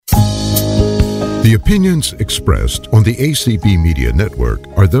The opinions expressed on the ACB Media Network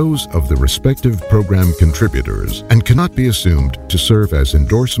are those of the respective program contributors and cannot be assumed to serve as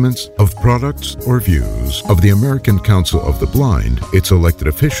endorsements of products or views of the American Council of the Blind, its elected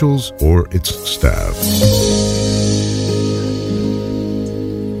officials, or its staff.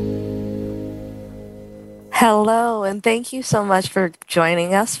 Hello, and thank you so much for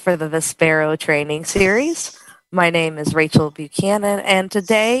joining us for the Vispero training series. My name is Rachel Buchanan, and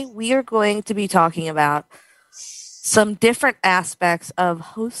today we are going to be talking about some different aspects of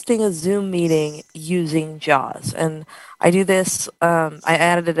hosting a Zoom meeting using JAWS. And I do this, I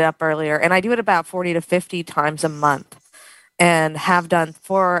added it up earlier, and I do it about 40 to 50 times a month and have done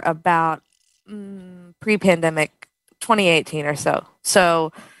for about pre-pandemic 2018 or so.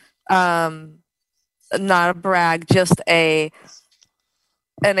 So, not a brag, just a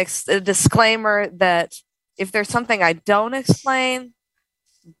disclaimer that if there's something I don't explain,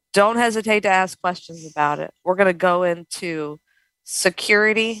 don't hesitate to ask questions about it. We're going to go into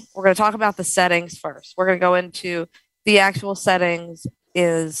security. We're going to talk about the settings first. We're going to go into the actual settings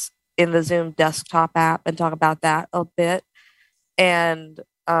is in the Zoom desktop app and talk about that a bit. And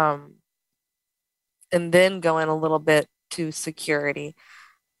then go in a little bit to security.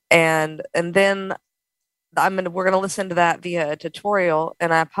 And then we're going to listen to that via a tutorial,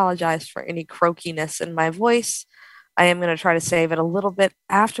 and I apologize for any croakiness in my voice. I am going to try to save it a little bit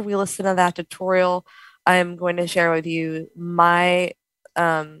after we listen to that tutorial. I am going to share with you my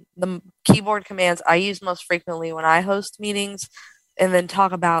the keyboard commands I use most frequently when I host meetings, and then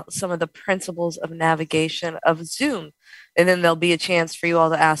talk about some of the principles of navigation of Zoom. And then there'll be a chance for you all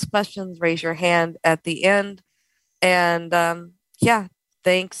to ask questions, raise your hand at the end. And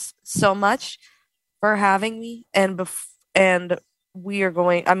thanks so much for having me, I'm going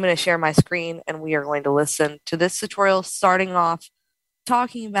to share my screen, and we are going to listen to this tutorial, starting off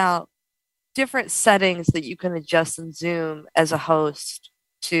talking about different settings that you can adjust in Zoom as a host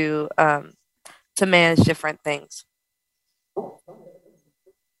to manage different things.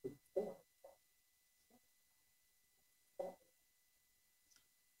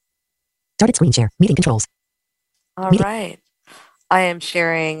 Started screen share, meeting controls. All right, I am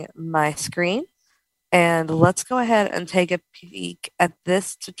sharing my screen. And let's go ahead and take a peek at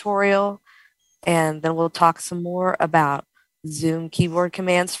this tutorial, and then we'll talk some more about Zoom keyboard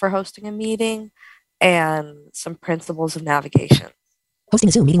commands for hosting a meeting and some principles of navigation. Hosting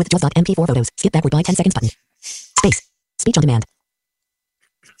a Zoom meeting with JAWS.mp4 photos. Skip backward by 10 seconds button. Space. Speech on demand.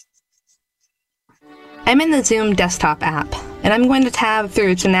 I'm in the Zoom desktop app, and I'm going to tab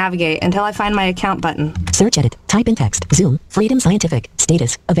through to navigate until I find my account button. Search edit. Type in text. Zoom. Freedom Scientific.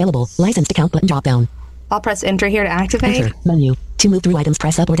 Status. Available. Licensed account button drop down. I'll press enter here to activate. Enter. Menu. To move through items,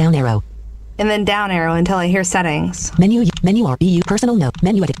 press up or down arrow. And then down arrow until I hear settings. Menu R EU personal note.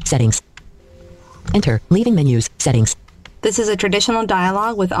 Menu edit. Settings. Enter. Leaving menus. Settings. This is a traditional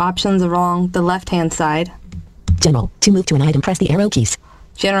dialog with options along the left-hand side. General. To move to an item, press the arrow keys.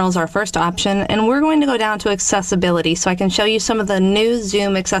 General is our first option, and we're going to go down to accessibility so I can show you some of the new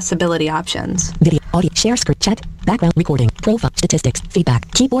Zoom accessibility options. Video, audio, share screen, chat, background recording, profile, statistics,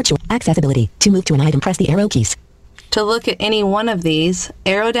 feedback, keyboard short, accessibility. To move to an item, press the arrow keys. To look at any one of these,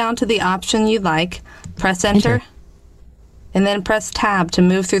 arrow down to the option you'd like, press enter, and then press tab to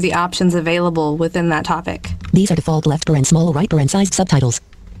move through the options available within that topic. These are default left paren small right paren sized subtitles.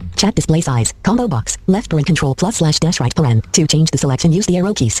 Chat display size, combo box, left paren control plus / right paren. To change the selection, use the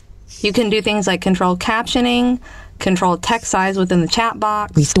arrow keys. You can do things like control captioning, control text size within the chat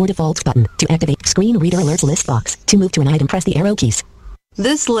box. Restore defaults button. To activate screen reader alerts list box. To move to an item, press the arrow keys.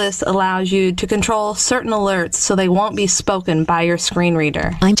 This list allows you to control certain alerts so they won't be spoken by your screen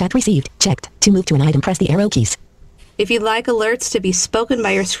reader. I'm chat received. Checked. To move to an item, press the arrow keys. If you'd like alerts to be spoken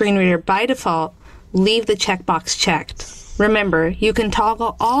by your screen reader by default, leave the checkbox checked. Remember, you can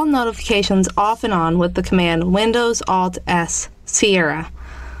toggle all notifications off and on with the command Windows Alt S Sierra,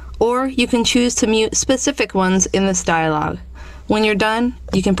 or you can choose to mute specific ones in this dialog. When you're done,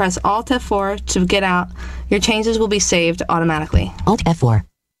 you can press Alt F4 to get out. Your changes will be saved automatically. Alt F4.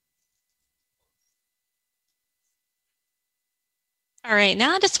 All right,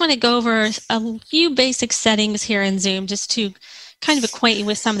 now I just want to go over a few basic settings here in Zoom just to kind of acquaint you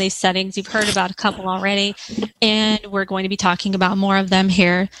with some of these settings. You've heard about a couple already, and we're going to be talking about more of them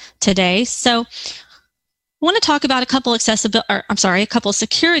here today. So I want to talk about a couple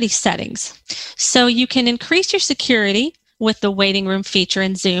security settings. So you can increase your security with the waiting room feature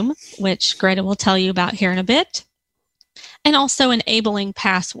in Zoom, which Greta will tell you about here in a bit, and also enabling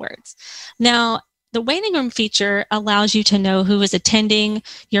passwords. Now, the waiting room feature allows you to know who is attending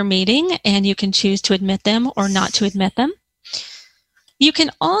your meeting, and you can choose to admit them or not to admit them. You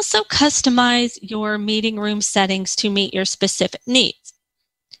can also customize your meeting room settings to meet your specific needs.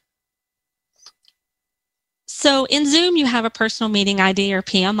 So in Zoom, you have a personal meeting ID or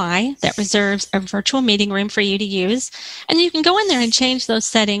PMI that reserves a virtual meeting room for you to use, and you can go in there and change those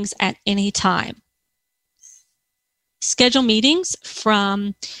settings at any time. Schedule meetings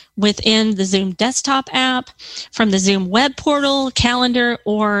from within the Zoom desktop app, from the Zoom web portal, calendar,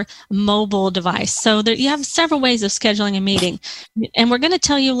 or mobile device. So there, you have several ways of scheduling a meeting. And we're going to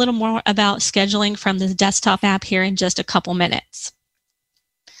tell you a little more about scheduling from the desktop app here in just a couple minutes.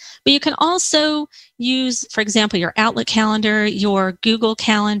 But you can also use, for example, your Outlook calendar, your Google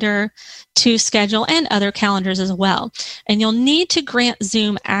Calendar to schedule, and other calendars as well. And you'll need to grant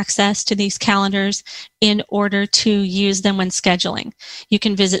Zoom access to these calendars in order to use them when scheduling. You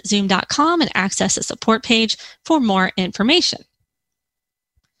can visit zoom.com and access the support page for more information.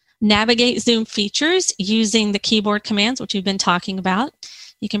 Navigate Zoom features using the keyboard commands, which we've been talking about.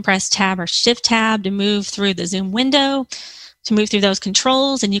 You can press Tab or Shift Tab to move through the Zoom window, to move through those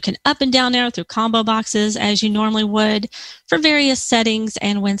controls, and you can up and down arrow through combo boxes as you normally would for various settings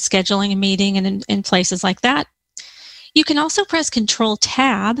and when scheduling a meeting and in places like that. You can also press Control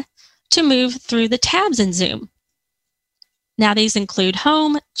Tab to move through the tabs in Zoom. Now these include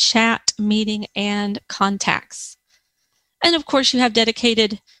Home, Chat, Meeting, and Contacts. And of course you have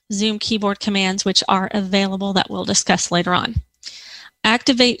dedicated Zoom keyboard commands which are available that we'll discuss later on.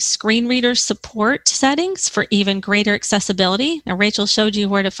 Activate screen reader support settings for even greater accessibility. Now, Rachel showed you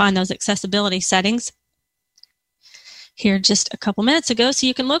where to find those accessibility settings here just a couple minutes ago. So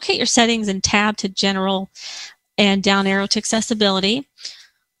you can locate your settings and tab to General and down arrow to Accessibility.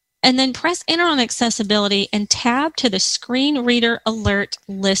 And then press Enter on Accessibility and tab to the Screen Reader Alert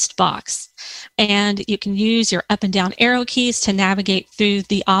list box. And you can use your up and down arrow keys to navigate through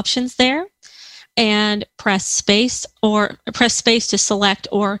the options there. And press space to select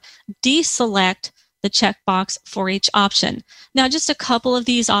or deselect the checkbox for each option. Now, just a couple of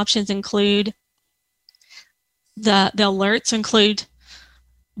these options include the alerts include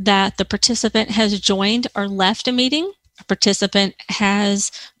that the participant has joined or left a meeting, a participant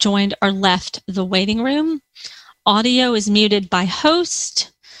has joined or left the waiting room, audio is muted by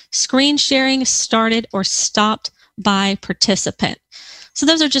host, screen sharing started or stopped by participant. So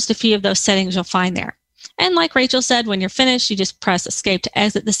those are just a few of those settings you'll find there. And like Rachel said, when you're finished, you just press Escape to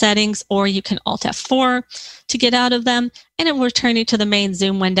exit the settings, or you can Alt F4 to get out of them, and it will return you to the main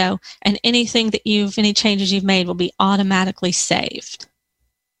Zoom window, and any changes you've made will be automatically saved.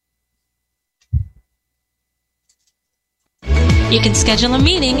 You can schedule a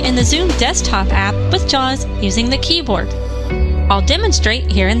meeting in the Zoom desktop app with JAWS using the keyboard. I'll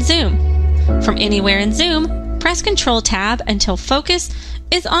demonstrate here in Zoom. From anywhere in Zoom, press Control Tab until focus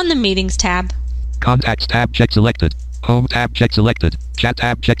is on the Meetings tab. Contacts tab check selected. Home tab check selected. Chat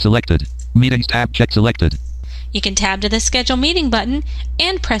tab check selected. Meetings tab check selected. You can tab to the Schedule Meeting button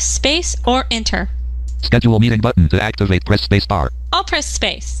and press Space or Enter. Schedule Meeting button to activate, press Space bar. I'll press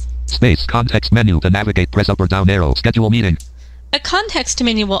Space. Space. Context menu to navigate, press up or down arrow. Schedule meeting. A context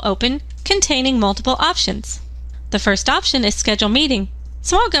menu will open containing multiple options. The first option is Schedule Meeting,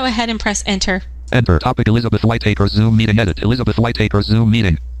 so I'll go ahead and press Enter. Enter. Topic Elizabeth Whitaker Zoom meeting. Edit Elizabeth Whitaker Zoom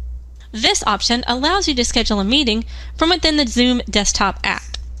meeting. This option allows you to schedule a meeting from within the Zoom desktop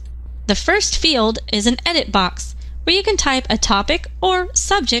app. The first field is an edit box where you can type a topic or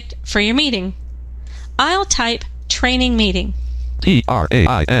subject for your meeting. I'll type Training Meeting.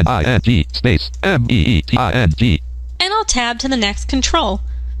 TRAINING space MEETING. And I'll tab to the next control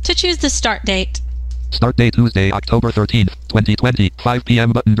to choose the start date. Start date Tuesday, October 13th, 2020, 5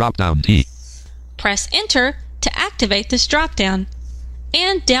 p.m. button drop down T. Press Enter to activate this drop down,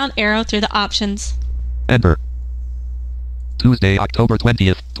 and down arrow through the options. Enter. Tuesday, October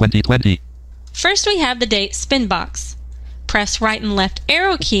 20th, 2020. First we have the date spin box. Press right and left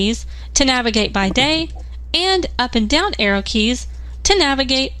arrow keys to navigate by day, and up and down arrow keys to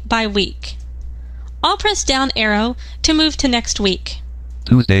navigate by week. I'll press down arrow to move to next week.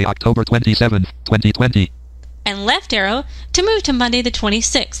 Tuesday, October 27th, 2020. And left arrow to move to Monday the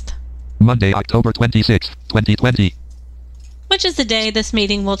 26th. Monday, October 26th, 2020. Which is the day this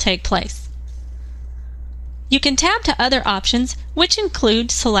meeting will take place. You can tab to other options, which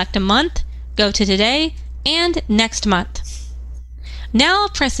include select a month, go to today, and next month. Now I'll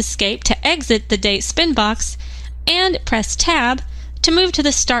press Escape to exit the date spin box, and press Tab to move to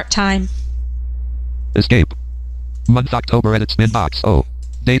the start time. Escape. Month October, edit spin box. Oh.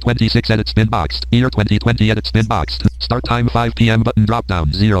 Day 26, edit spin box. Year 2020, edit spin box. Start time 5 p.m. button drop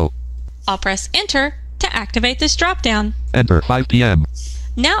down 0. I'll press Enter to activate this drop down. Enter 5 p.m.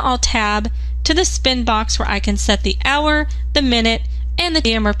 Now I'll tab to the spin box where I can set the hour, the minute, and the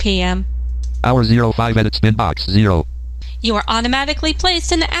AM or PM. Hour 05 edit spin box 0. You are automatically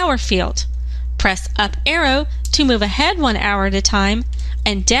placed in the hour field. Press up arrow to move ahead 1 hour at a time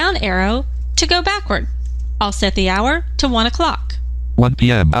and down arrow to go backward. I'll set the hour to 1 o'clock. 1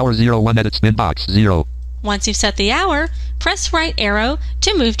 p.m. Hour 01 edit spin box 0. Once you've set the hour, press right arrow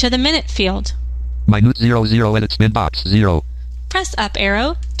to move to the minute field. Minute 00 edit spin box 0. Press up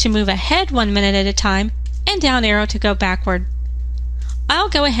arrow to move ahead 1 minute at a time and down arrow to go backward. I'll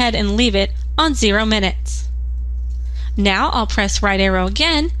go ahead and leave it on 0 minutes. Now I'll press right arrow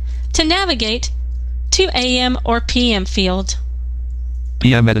again to navigate to AM or PM field.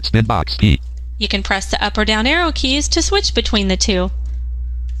 PM edit spin box P. You can press the up or down arrow keys to switch between the two.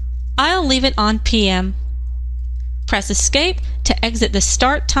 I'll leave it on PM. Press escape to exit the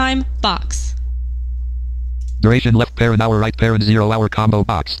start time box. Duration left parent hour right parent 0 hour combo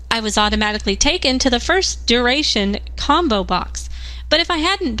box. I was automatically taken to the first duration combo box, but if I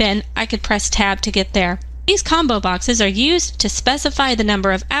hadn't been, I could press tab to get there. These combo boxes are used to specify the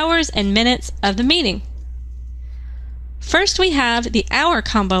number of hours and minutes of the meeting. First we have the hour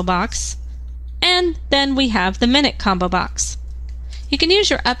combo box, and then we have the minute combo box. You can use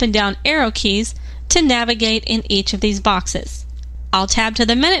your up and down arrow keys to navigate in each of these boxes. I'll tab to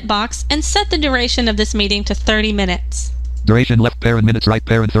the minute box and set the duration of this meeting to 30 minutes. Duration left parent minutes right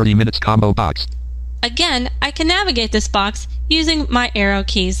parent 30 minutes combo box. Again, I can navigate this box using my arrow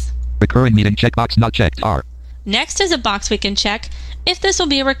keys. Recurring meeting checkbox not checked R. Next is a box we can check if this will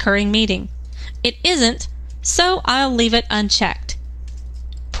be a recurring meeting. It isn't, so I'll leave it unchecked.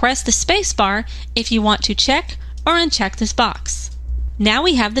 Press the space bar if you want to check or uncheck this box. Now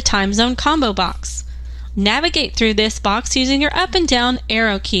we have the time zone combo box. Navigate through this box using your up and down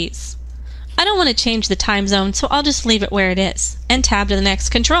arrow keys. I don't want to change the time zone, so I'll just leave it where it is and tab to the next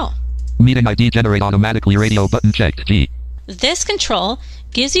control. Meeting ID generate automatically radio button checked G. This control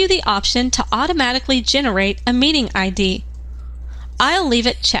gives you the option to automatically generate a meeting ID. I'll leave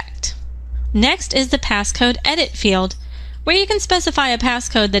it checked. Next is the passcode edit field, where you can specify a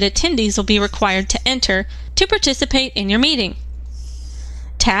passcode that attendees will be required to enter to participate in your meeting.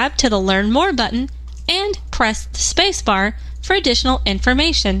 Tab to the Learn More button and press the space bar for additional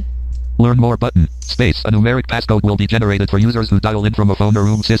information. Learn More button. Space. A numeric passcode will be generated for users who dial in from a phone or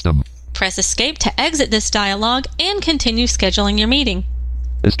room system. Press Escape to exit this dialog and continue scheduling your meeting.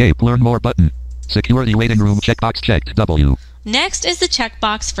 Escape. Learn More button. Security waiting room checkbox checked W. Next is the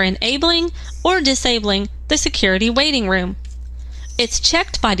checkbox for enabling or disabling the security waiting room. It's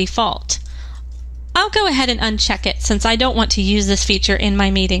checked by default. I'll go ahead and uncheck it since I don't want to use this feature in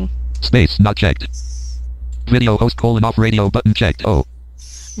my meeting. Space. Not checked. Video host off radio button checked O.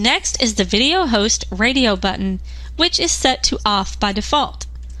 Next is the video host radio button, which is set to off by default.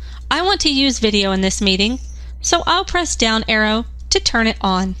 I want to use video in this meeting, so I'll press down arrow to turn it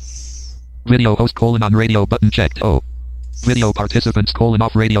on. Video host on radio button checked O. Video participants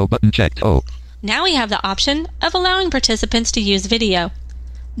off radio button checked O. Now we have the option of allowing participants to use video.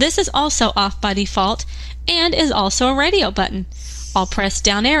 This is also off by default and is also a radio button. I'll press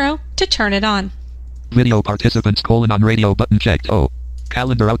down arrow to turn it on. Video participants on radio button checked O.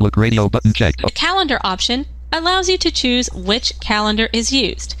 Calendar Outlook radio button checked O. The calendar option allows you to choose which calendar is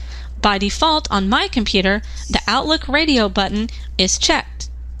used. By default on my computer, the Outlook radio button is checked.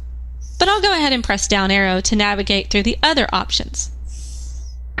 But I'll go ahead and press down arrow to navigate through the other options.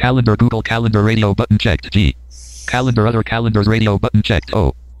 Calendar Google Calendar radio button checked G. Calendar Other Calendars radio button checked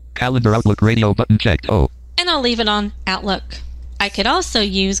O. Calendar Outlook radio button checked O. And I'll leave it on Outlook. I could also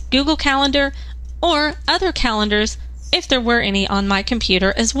use Google Calendar or other calendars if there were any on my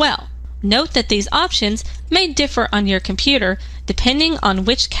computer as well. Note that these options may differ on your computer depending on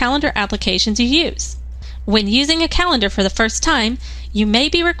which calendar applications you use. When using a calendar for the first time, you may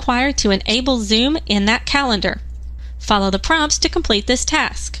be required to enable Zoom in that calendar. Follow the prompts to complete this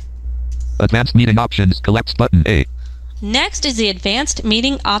task. Advanced Meeting Options collapsed button A. Next is the Advanced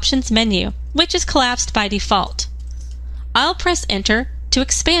Meeting Options menu, which is collapsed by default. I'll press Enter to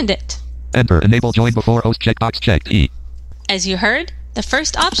expand it. Enter. Enable Join Before Host checkbox checked E. As you heard, the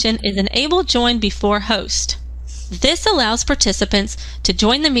first option is Enable Join Before Host. This allows participants to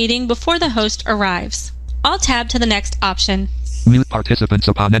join the meeting before the host arrives. I'll tab to the next option. Mute participants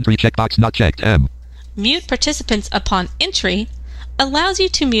upon entry checkbox not checked M. Mute participants upon entry allows you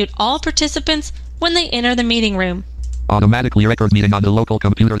to mute all participants when they enter the meeting room. Automatically record meeting on the local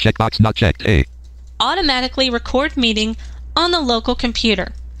computer checkbox not checked A. Automatically record meeting on the local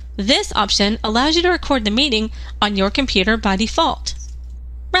computer. This option allows you to record the meeting on your computer by default,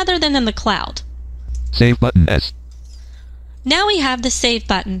 rather than in the cloud. Save button S. Now we have the Save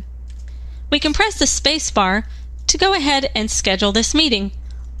button. We can press the space bar to go ahead and schedule this meeting.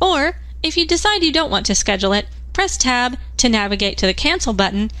 Or, if you decide you don't want to schedule it, press Tab to navigate to the Cancel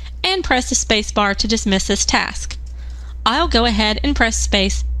button and press the space bar to dismiss this task. I'll go ahead and press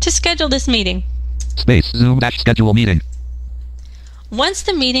space to schedule this meeting. Space Zoom-schedule meeting. Once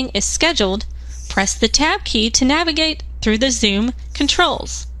the meeting is scheduled, press the Tab key to navigate through the Zoom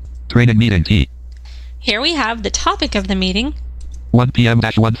controls. Training meeting key. Here we have the topic of the meeting, 1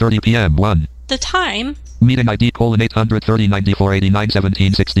 p.m.-1:30 p.m. 1. the time, Meeting ID: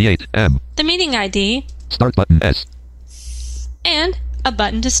 830-9489-1768 M. the meeting ID, Start button S. and a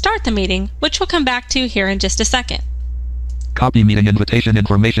button to start the meeting, which we'll come back to here in just a second. Copy meeting invitation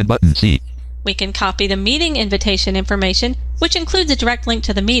information button C. We can copy the meeting invitation information, which includes a direct link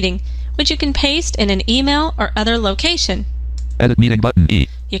to the meeting, which you can paste in an email or other location. Edit meeting button E.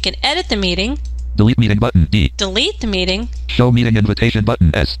 You can edit the meeting, Delete meeting button D. delete the meeting, Show meeting invitation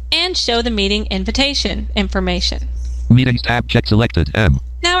button S. and show the meeting invitation information. Meetings tab check selected M.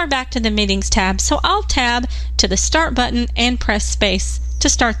 Now we're back to the Meetings tab, so I'll tab to the Start button and press space to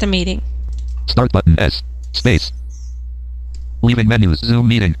start the meeting. Start button S. Space. Leaving menus Zoom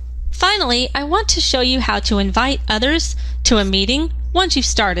meeting. Finally, I want to show you how to invite others to a meeting once you've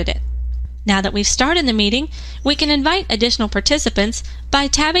started it. Now that we've started the meeting, we can invite additional participants by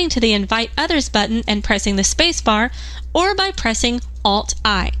tabbing to the Invite Others button and pressing the space bar, or by pressing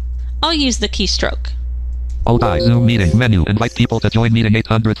Alt-I. I'll use the keystroke. Alt-I Zoom meeting menu. Invite people to join meeting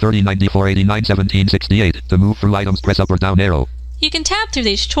 830-9489-1768. To move through items, press up or down arrow. You can tab through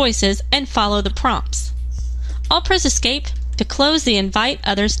these choices and follow the prompts. I'll press Escape to close the Invite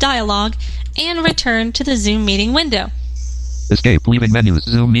Others dialog and return to the Zoom meeting window. Escape leaving menus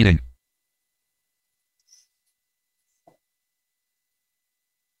Zoom meeting.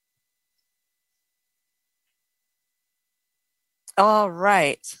 All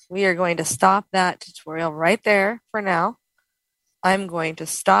right, we are going to stop that tutorial right there for now. I'm going to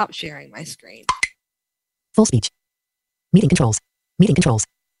stop sharing my screen. Full speech. Meeting controls. Meeting controls.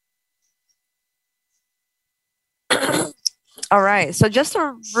 All right, so just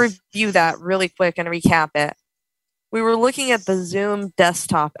to review that really quick and recap it, we were looking at the Zoom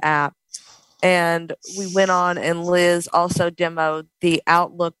desktop app, and we went on and Liz also demoed the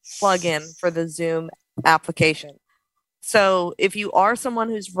Outlook plugin for the Zoom application. So if you are someone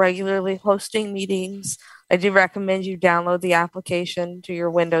who's regularly hosting meetings, I do recommend you download the application to your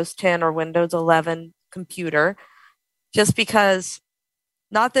Windows 10 or Windows 11 computer, just because,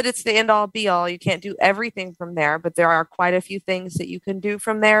 not that it's the end all be all, you can't do everything from there, but there are quite a few things that you can do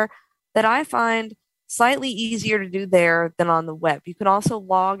from there that I find slightly easier to do there than on the web. You can also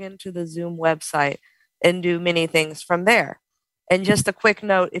log into the Zoom website and do many things from there. And just a quick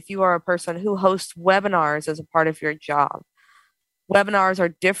note, if you are a person who hosts webinars as a part of your job, webinars are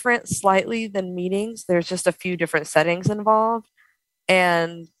different slightly than meetings. There's just a few different settings involved.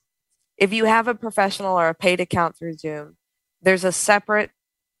 And if you have a professional or a paid account through Zoom, there's a separate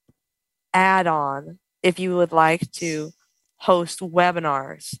add-on if you would like to host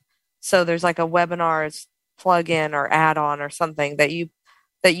webinars. So there's like a webinars plugin or add-on or something that you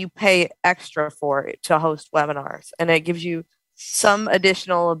pay extra for to host webinars, and it gives you some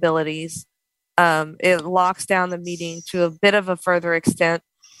additional abilities. It locks down the meeting to a bit of a further extent.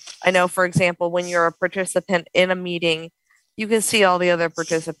 I know, for example, when you're a participant in a meeting, you can see all the other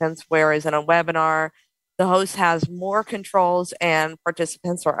participants, whereas in a webinar, the host has more controls and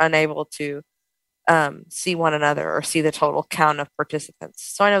participants are unable to see one another or see the total count of participants.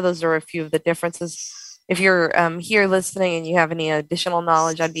 So I know those are a few of the differences. If you're here listening and you have any additional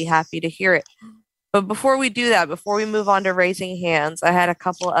knowledge, I'd be happy to hear it. But before we do that, before we move on to raising hands, I had a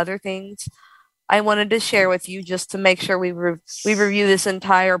couple other things I wanted to share with you just to make sure we review this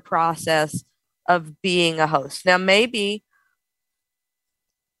entire process of being a host. Now,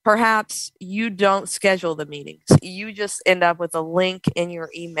 perhaps you don't schedule the meetings. You just end up with a link in your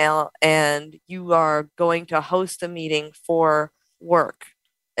email and you are going to host a meeting for work.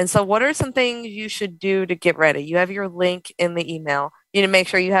 And so what are some things you should do to get ready? You have your link in the email. You need to make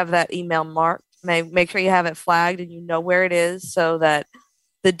sure you have that email marked. Make sure you have it flagged and you know where it is so that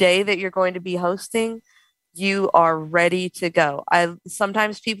the day that you're going to be hosting, you are ready to go.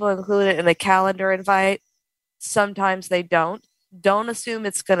 Sometimes people include it in a calendar invite. Sometimes they don't. Don't assume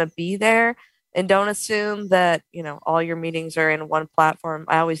it's going to be there, and don't assume that, all your meetings are in one platform.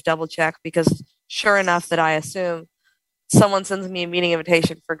 I always double check, because sure enough that I assume someone sends me a meeting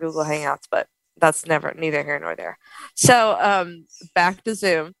invitation for Google Hangouts, but that's neither here nor there. So back to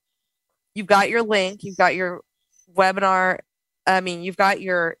Zoom. You've got your link, you've got your webinar, you've got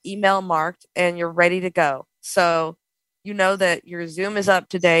your email marked, and you're ready to go. So you know that your Zoom is up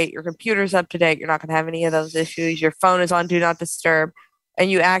to date, your computer's up to date, you're not going to have any of those issues, your phone is on Do Not Disturb, and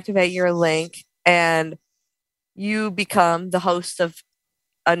you activate your link and you become the host of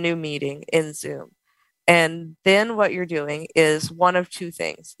a new meeting in Zoom. And then what you're doing is one of two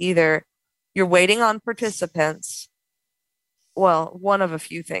things. Either you're waiting on participants, well, one of a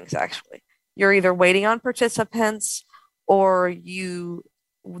few things actually. You're either waiting on participants or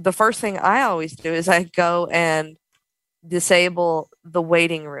the first thing I always do is I go and disable the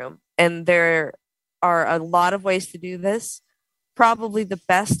waiting room. And there are a lot of ways to do this. Probably the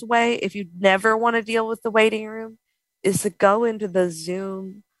best way, if you never want to deal with the waiting room, is to go into the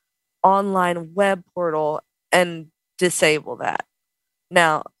Zoom online web portal and disable that.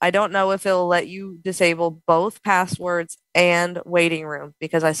 Now, I don't know if it'll let you disable both passwords and waiting room,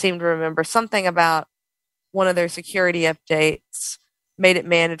 because I seem to remember something about one of their security updates made it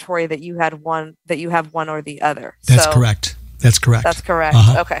mandatory that you have one or the other. That's correct. That's correct. That's correct.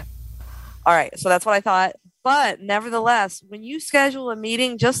 Uh-huh. Okay. All right. So that's what I thought. But nevertheless, when you schedule a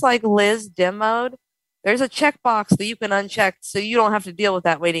meeting, just like Liz demoed, there's a checkbox that you can uncheck so you don't have to deal with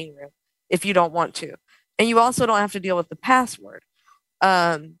that waiting room if you don't want to. And you also don't have to deal with the password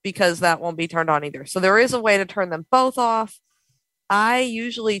because that won't be turned on either. So there is a way to turn them both off. I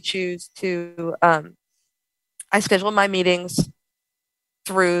usually choose to, I schedule my meetings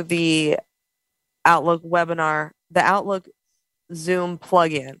through the Outlook webinar, the Outlook Zoom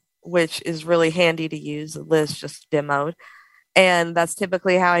plugin, which is really handy to use. Liz just demoed. And that's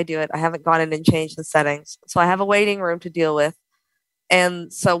typically how I do it. I haven't gone in and changed the settings. So I have a waiting room to deal with.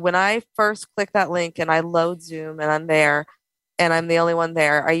 And so when I first click that link and I load Zoom and I'm there and I'm the only one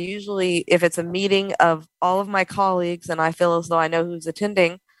there, I usually, if it's a meeting of all of my colleagues and I feel as though I know who's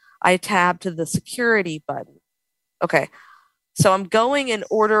attending, I tab to the security button. Okay. So I'm going in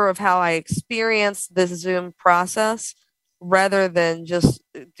order of how I experience this Zoom process rather than just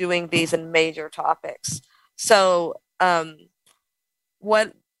doing these in major topics. So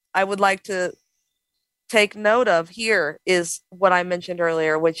what I would like to take note of here is what I mentioned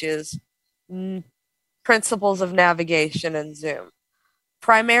earlier, which is principles of navigation in Zoom.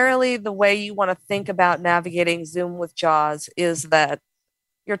 Primarily, the way you want to think about navigating Zoom with JAWS is that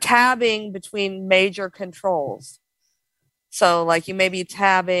you're tabbing between major controls. So like you may be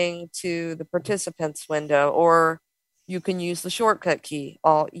tabbing to the participants window, or you can use the shortcut key,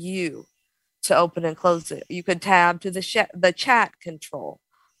 Alt-U, to open and close it. You could tab to the chat control,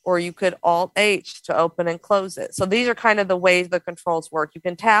 or you could Alt-H to open and close it. So these are kind of the ways the controls work. You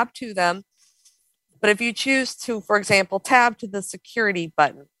can tab to them, but if you choose to, for example, tab to the security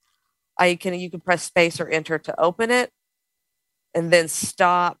button, you can press space or enter to open it, and then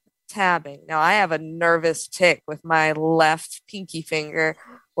stop tabbing. Now, I have a nervous tick with my left pinky finger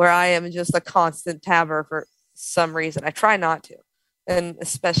where I am just a constant tabber for some reason. I try not to, and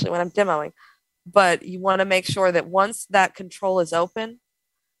especially when I'm demoing. But you want to make sure that once that control is open,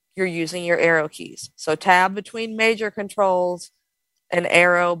 you're using your arrow keys. So tab between major controls and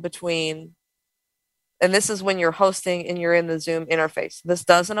arrow between, and this is when you're hosting and you're in the Zoom interface. This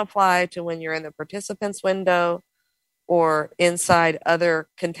doesn't apply to when you're in the participants window or inside other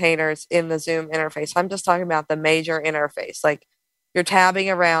containers in the Zoom interface. I'm just talking about the major interface. Like you're tabbing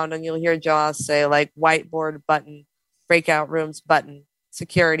around and you'll hear JAWS say like whiteboard button, breakout rooms button,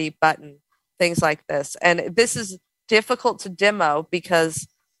 security button, things like this. And this is difficult to demo because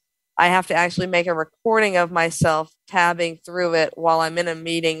I have to actually make a recording of myself tabbing through it while I'm in a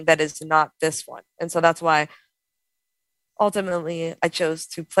meeting that is not this one. And so that's why ultimately I chose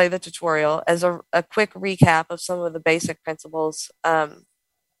to play the tutorial as a quick recap of some of the basic principles and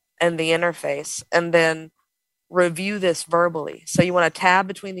the interface, and then review this verbally. So you want to tab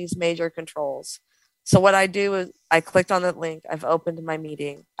between these major controls. So what I do is I clicked on that link, I've opened my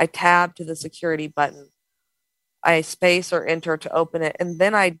meeting, I tab to the security button, I space or enter to open it, and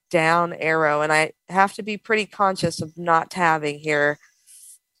then I down arrow, and I have to be pretty conscious of not tabbing here.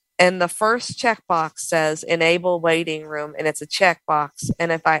 And the first checkbox says enable waiting room, and it's a checkbox.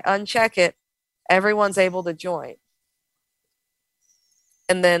 And if I uncheck it, everyone's able to join.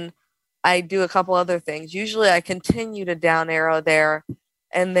 And then I do a couple other things. Usually I continue to down arrow there,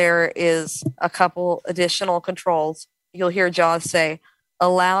 and there is a couple additional controls. You'll hear JAWS say,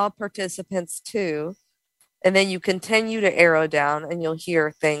 allow participants to, and then you continue to arrow down, and you'll hear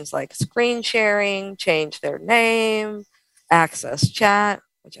things like screen sharing, change their name, access chat,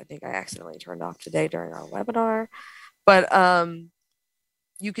 which I think I accidentally turned off today during our webinar. But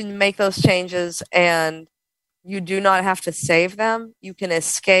you can make those changes, and you do not have to save them. You can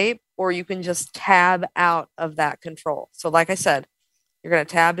escape, or you can just tab out of that control. So like I said, You're going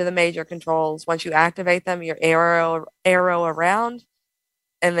to tab to the major controls. Once you activate them, you arrow around,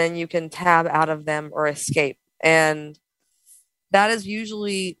 and then you can tab out of them or escape. And that is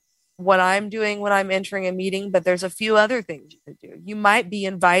usually what I'm doing when I'm entering a meeting, but there's a few other things you could do. You might be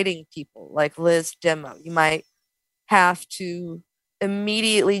inviting people like Liz demo. You might have to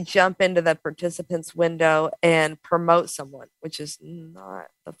immediately jump into the participants window and promote someone, which is not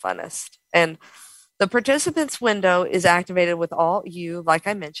the funnest. And the participants window is activated with Alt U, like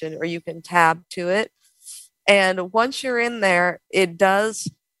I mentioned, or you can tab to it. And once you're in there, it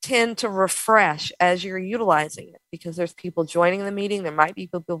does tend to refresh as you're utilizing it because there's people joining the meeting. There might be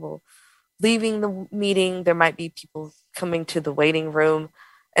people leaving the meeting. There might be people coming to the waiting room.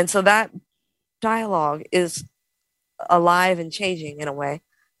 And so that dialogue is alive and changing in a way.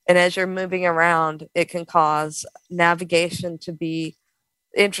 And as you're moving around, it can cause navigation to be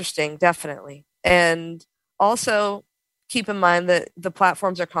interesting, definitely. And also keep in mind that the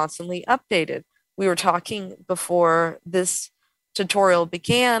platforms are constantly updated. We were talking before this tutorial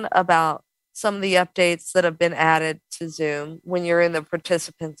began about some of the updates that have been added to Zoom when you're in the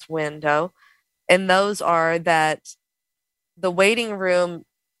participants window. And those are that the waiting room,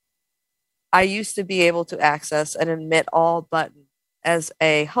 I used to be able to access an admit all button as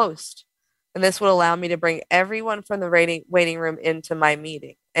a host. And this would allow me to bring everyone from the waiting room into my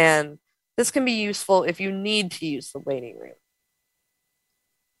meeting. And this can be useful if you need to use the waiting room.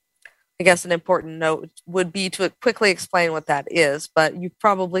 I guess an important note would be to quickly explain what that is, but you've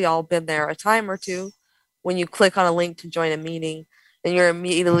probably all been there a time or two when you click on a link to join a meeting and you're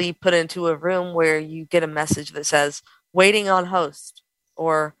immediately put into a room where you get a message that says, waiting on host,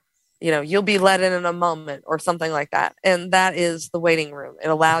 or, you'll be let in a moment, or something like that. And that is the waiting room. It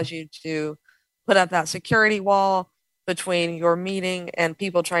allows you to put up that security wall between your meeting and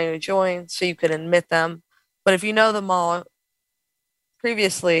people trying to join so you can admit them. But if you know them all,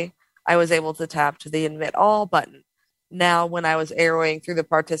 previously, I was able to tap to the admit all button. Now, when I was arrowing through the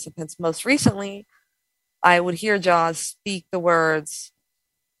participants most recently, I would hear JAWS speak the words,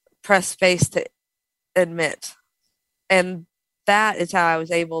 press space to admit. And that is how I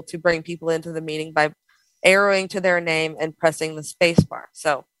was able to bring people into the meeting, by arrowing to their name and pressing the space bar.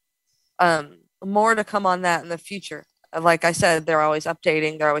 So more to come on that in the future. Like I said, they're always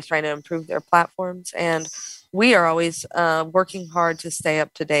updating. They're always trying to improve their platforms. And we are always working hard to stay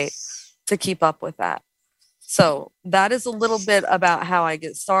up to date to keep up with that. So that is a little bit about how I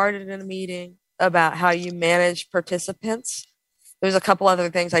get started in a meeting, about how you manage participants. There's a couple other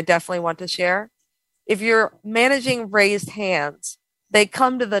things I definitely want to share. If you're managing raised hands, they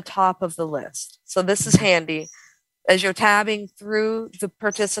come to the top of the list. So this is handy. As you're tabbing through the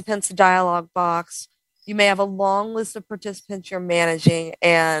participants dialog box, you may have a long list of participants you're managing,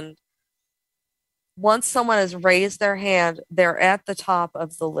 and once someone has raised their hand, they're at the top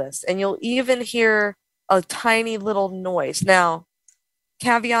of the list. And you'll even hear a tiny little noise. Now,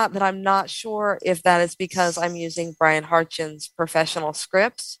 caveat that I'm not sure if that is because I'm using Brian Hartgen's professional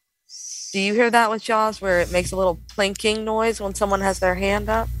scripts. Do you hear that with JAWS, where it makes a little plinking noise when someone has their hand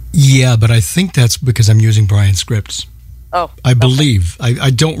up? Yeah, but I think that's because I'm using Brian's scripts. Oh, I believe.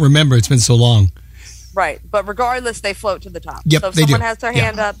 I don't remember. It's been so long. Right. But regardless, they float to the top. Yep, so if they someone do. has their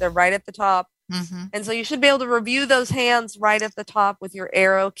hand up, they're right at the top. Mm-hmm. And so you should be able to review those hands right at the top with your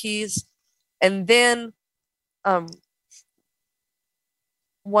arrow keys. And then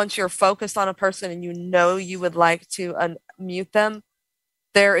once you're focused on a person and you would like to unmute them,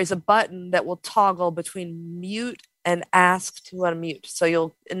 there is a button that will toggle between mute and ask to unmute. So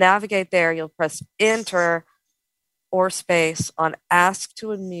you'll navigate there, you'll press enter or space on ask to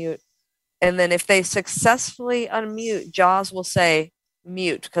unmute. And then if they successfully unmute, JAWS will say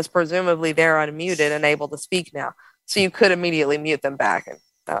mute, because presumably they're unmuted and able to speak now. So you could immediately mute them back, and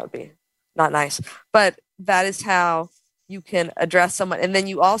that would be not nice. But that is how you can address someone. And then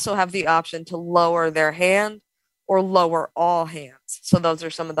you also have the option to lower their hand or lower all hands. So those are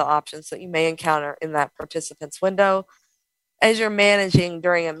some of the options that you may encounter in that participants window as you're managing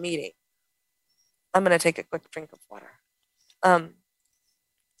during a meeting. I'm going to take a quick drink of water.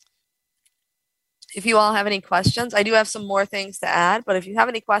 If you all have any questions, I do have some more things to add, but if you have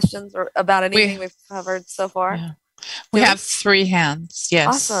any questions or about anything we've covered so far. Yeah. We have 3 hands, yes.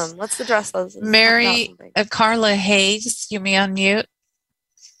 Awesome. Let's address those. Mary, Carla Hayes, you may unmute.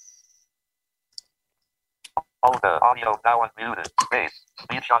 Hold the audio now unmuted. Space.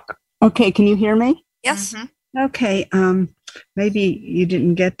 Speech on the... Okay, can you hear me? Yes. Mm-hmm. Okay, maybe you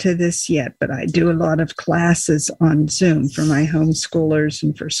didn't get to this yet, but I do a lot of classes on Zoom for my homeschoolers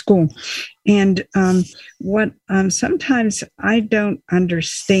and for school. And what sometimes I don't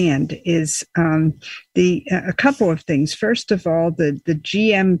understand is a couple of things. First of all, the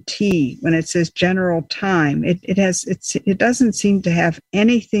GMT, when it says general time, it doesn't seem to have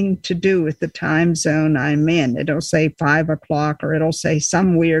anything to do with the time zone I'm in. It'll say 5 o'clock, or it'll say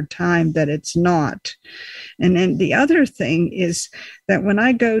some weird time that it's not. And then the other thing is that when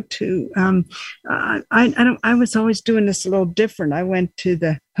I go to, I was always doing this a little different. I went to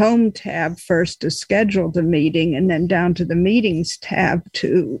the home tab first to schedule the meeting, and then down to the meetings tab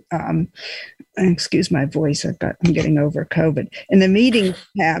to, excuse my voice, I'm getting over COVID. In the meetings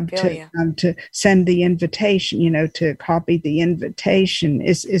tab to send the invitation, to copy the invitation.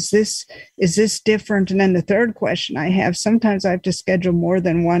 Is this different? And then the third question I have, sometimes I have to schedule more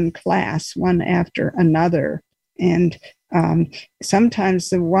than one class, one after another. And sometimes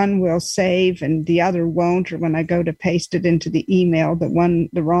the one will save and the other won't, or when I go to paste it into the email,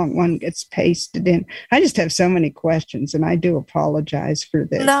 the wrong one gets pasted in. I just have so many questions, and I do apologize for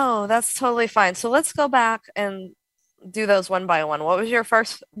this. No, that's totally fine. So let's go back and do those one by one. What was your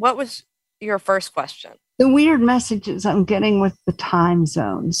first question? The weird messages I'm getting with the time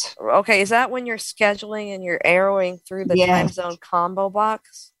zones. Okay, is that when you're scheduling and you're arrowing through the time zone combo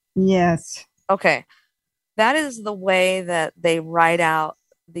box? Yes. Okay. That is the way that they write out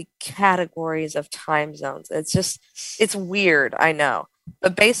the categories of time zones. It's weird, I know.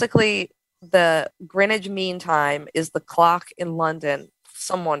 But basically, the Greenwich Mean Time is the clock in London.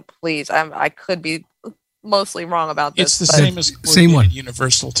 Someone, please, I could be mostly wrong about this. It's the same as same one.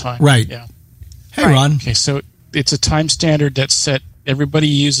 Universal Time. Right. Yeah. Hey, right. Ron. Okay, so it's a time standard that's set. Everybody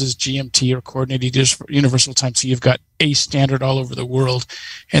uses GMT, or Coordinated Universal Time, so you've got a standard all over the world.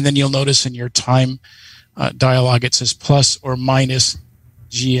 And then you'll notice in your time dialogue, it says plus or minus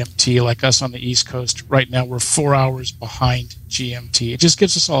GMT, like us on the East Coast. Right now, we're 4 hours behind GMT. It just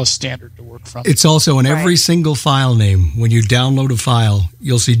gives us all a standard to work from. It's also in every single file name. When you download a file,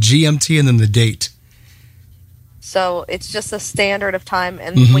 you'll see GMT and then the date. So it's just a standard of time.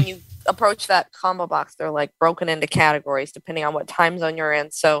 And when you approach that combo box, they're like broken into categories depending on what time zone you're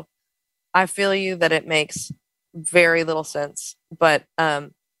in. So I feel you that it makes very little sense. But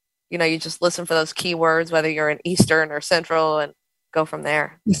you just listen for those keywords, whether you're in Eastern or Central, and go from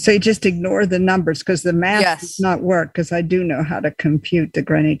there. So you just ignore the numbers, because the math does not work, because I do know how to compute the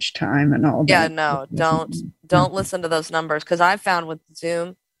Greenwich time and all that. Yeah, no, don't listen to those numbers, because I've found with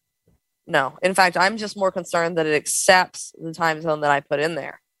Zoom, no. In fact, I'm just more concerned that it accepts the time zone that I put in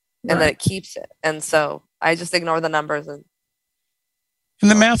there and that it keeps it. And so I just ignore the numbers. And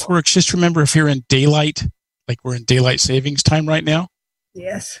the math works. Just remember, if you're in daylight, like we're in daylight savings time right now,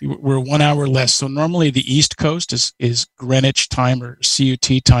 yes, we're 1 hour less. So normally the East Coast is Greenwich time, or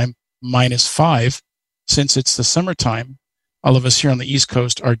CUT time, -5. Since it's the summertime, all of us here on the East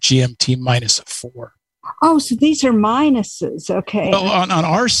Coast are GMT -4. Oh, so these are minuses. Okay. Well, on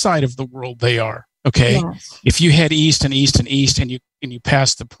our side of the world, they are. Okay. Yes. If you head east and east and east, and you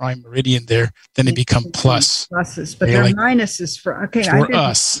pass the prime meridian there, then they become plus. Pluses, but they're minuses for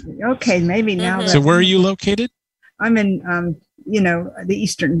us. Okay, maybe now. So where are you located? I'm in, the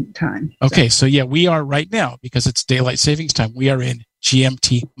Eastern time. Okay, so yeah, we are right now, because it's daylight savings time. We are in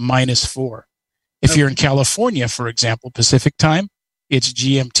GMT -4. If you're in California, for example, Pacific time, it's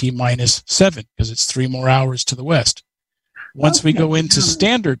GMT -7, because it's 3 more hours to the west. Once we go into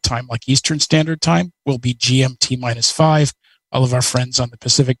standard time, like Eastern Standard Time, we'll be GMT -5. All of our friends on the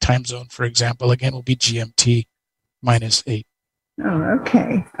Pacific time zone, for example, again, will be GMT -8. Oh,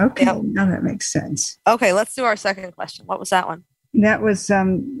 okay. Okay, Yep. now that makes sense. okay, let's do our second question. What was that one? That was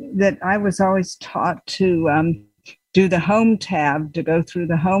that I was always taught to do the home tab, to go through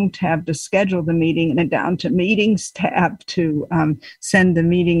the home tab to schedule the meeting, and then down to meetings tab to send the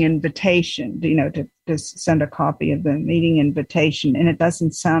meeting invitation, to send a copy of the meeting invitation. And it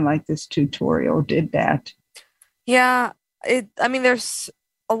doesn't sound like this tutorial did that. Yeah, there's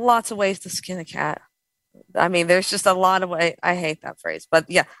lots of ways to skin a cat. There's just a lot of ways. I hate that phrase, but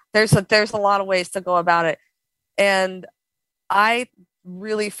yeah, there's a lot of ways to go about it. And I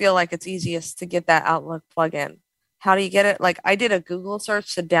really feel like it's easiest to get that Outlook plugin. How do you get it? Like, I did a Google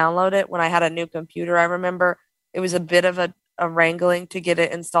search to download it when I had a new computer. I remember it was a bit of a wrangling to get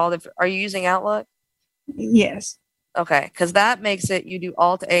it installed. Are you using Outlook? Yes. Okay, because that makes it, you do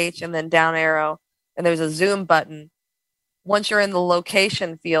Alt-H and then down arrow, and there's a zoom button. Once you're in the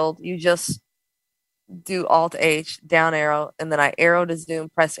location field, you just do Alt-H, down arrow, and then I arrow to zoom,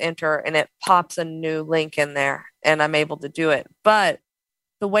 press enter, and it pops a new link in there, and I'm able to do it. But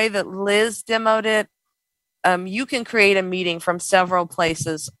the way that Liz demoed it, you can create a meeting from several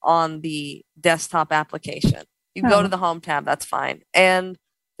places on the desktop application. You go to the home tab, that's fine. And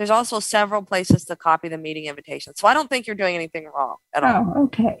There's also several places to copy the meeting invitation. So I don't think you're doing anything wrong at all. Oh,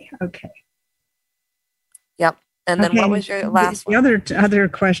 okay. Yep. And then what was your last one? The other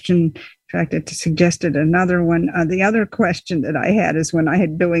question, in fact, it suggested another one. The other question that I had is when I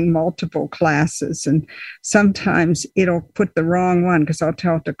had doing multiple classes, and sometimes it'll put the wrong one because I'll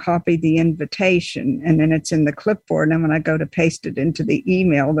tell it to copy the invitation, and then it's in the clipboard. And when I go to paste it into the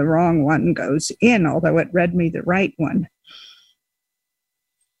email, the wrong one goes in, although it read me the right one.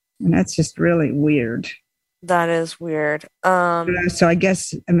 And that's just really weird. That is weird. So I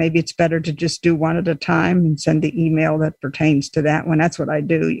guess maybe it's better to just do one at a time and send the email that pertains to that one. That's what I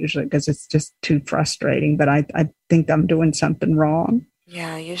do usually because it's just too frustrating. But I think I'm doing something wrong.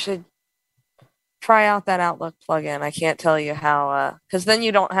 Yeah, you should try out that Outlook plugin. I can't tell you how, because then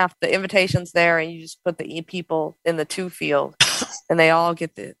you don't have the invitations there and you just put the people in the to field and they all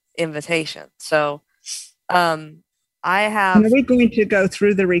get the invitation. So, Are we going to go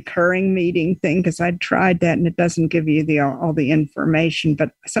through the recurring meeting thing? Because I tried that and it doesn't give you all the information.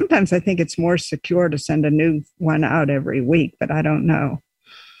 But sometimes I think it's more secure to send a new one out every week, but I don't know.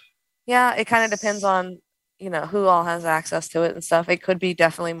 Yeah, it kind of depends on, who all has access to it and stuff. It could be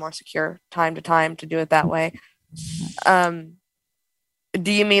definitely more secure time to time to do it that way.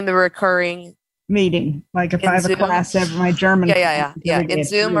 Do you mean the recurring meeting? Like if I have Zoom? A class every my German. Yeah. In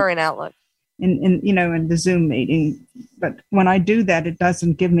Zoom or in Outlook? In the Zoom meeting, but when I do that, it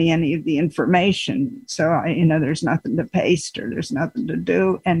doesn't give me any of the information. So there's nothing to paste or there's nothing to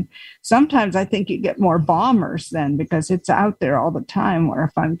do. And sometimes I think you get more bombers then because it's out there all the time. Or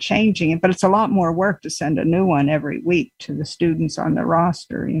if I'm changing it, but it's a lot more work to send a new one every week to the students on the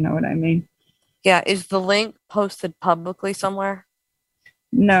roster. You know what I mean? Yeah. Is the link posted publicly somewhere?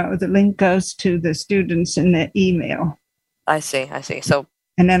 No, the link goes to the students in the email. I see. So.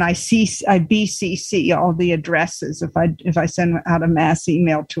 And then I BCC all the addresses. If I send out a mass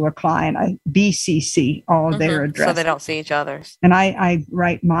email to a client, I BCC all their addresses. So they don't see each other's. And I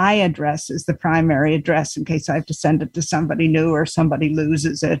write my address as the primary address in case I have to send it to somebody new or somebody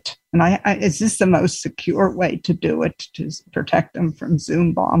loses it. And is this the most secure way to do it to protect them from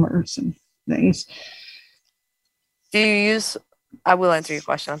Zoom bombers and things? Do you use... I will answer your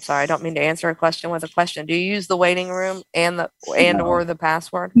question. I'm sorry. I don't mean to answer a question with a question. Do you use the waiting room or the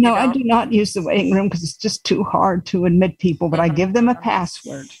password? No, I do not use the waiting room because it's just too hard to admit people, but I give them a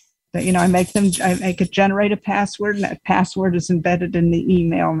password. That I make it generate a password, and that password is embedded in the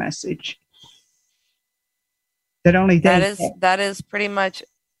email message. That is pretty much,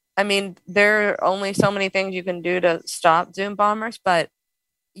 there are only so many things you can do to stop Zoom bombers, but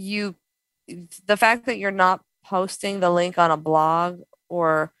the fact that you're not posting the link on a blog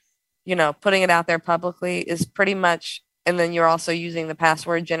or, putting it out there publicly is pretty much, and then you're also using the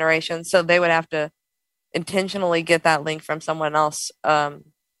password generation. So they would have to intentionally get that link from someone else,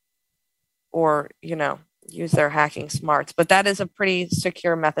 or, use their hacking smarts. But that is a pretty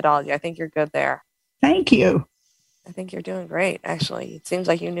secure methodology. I think you're good there. Thank you. I think you're doing great, actually. It seems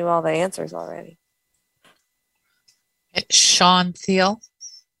like you knew all the answers already. Sean Thiel.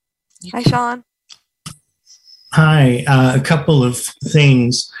 Hi, Sean. Hi, a couple of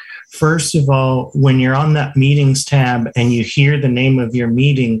things. First of all, when you're on that meetings tab and you hear the name of your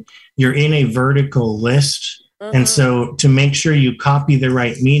meeting, you're in a vertical list. Mm-hmm. And so to make sure you copy the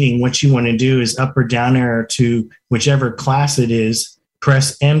right meeting, what you want to do is up or down arrow to whichever class it is,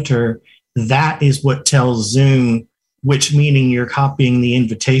 press enter. That is what tells Zoom which meeting you're copying the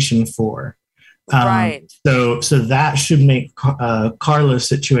invitation for. Right. So that should make Carla's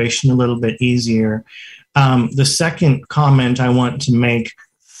situation a little bit easier. The second comment I want to make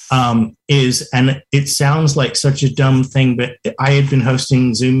is, and it sounds like such a dumb thing, but I had been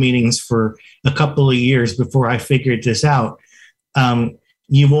hosting Zoom meetings for a couple of years before I figured this out.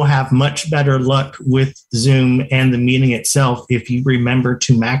 You will have much better luck with Zoom and the meeting itself if you remember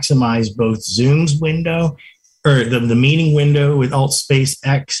to maximize both Zoom's window or the meeting window with Alt Space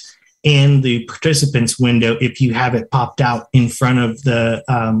X and the participants window if you have it popped out in front of the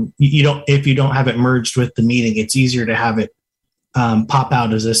if you don't have it merged with the meeting. It's easier to have it pop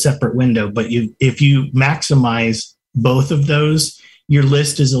out as a separate window, but if you maximize both of those, your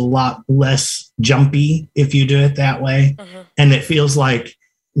list is a lot less jumpy if you do it that way. Mm-hmm. And it feels like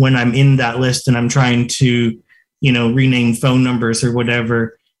when I'm in that list and I'm trying to rename phone numbers or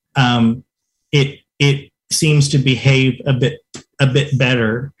whatever, it seems to behave a bit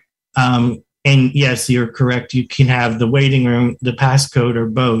better. And yes, you're correct. You can have the waiting room, the passcode, or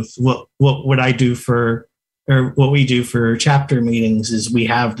both. What we do for chapter meetings is we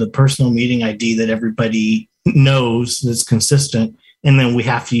have the personal meeting ID that everybody knows that's consistent. And then we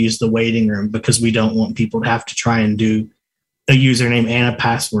have to use the waiting room because we don't want people to have to try and do a username and a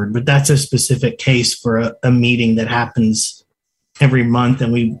password, but that's a specific case for a meeting that happens every month,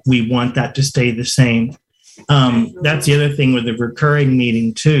 and we want that to stay the same. That's the other thing with the recurring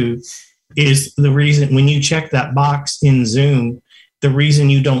meeting too, is the reason when you check that box in Zoom, the reason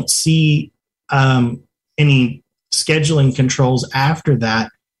you don't see any scheduling controls after that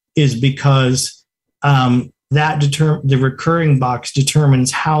is because the recurring box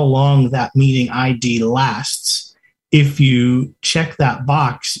determines how long that meeting ID lasts. If you check that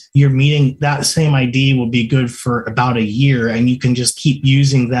box, your meeting, that same ID will be good for about a year, and you can just keep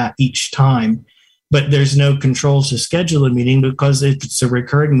using that each time. But there's no controls to schedule a meeting, because if it's a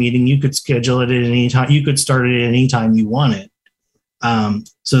recurring meeting, you could schedule it at any time. You could start it at any time you want it.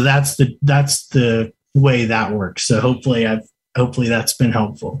 So that's the way that works. So hopefully that's been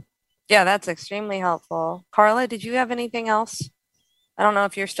helpful. Yeah, that's extremely helpful. Carla, did you have anything else? I don't know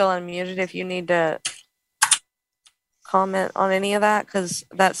if you're still unmuted, if you need to comment on any of that, because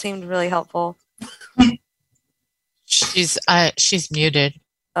that seemed really helpful. She's muted.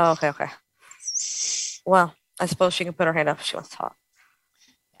 Oh, okay. Well, I suppose she can put her hand up if she wants to talk.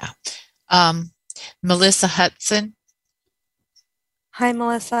 Yeah. Melissa Hudson. Hi,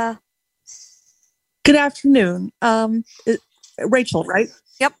 Melissa. Good afternoon. Rachel, right?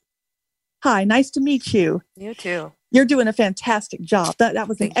 Yep. Hi, nice to meet you. You too. You're doing a fantastic job. That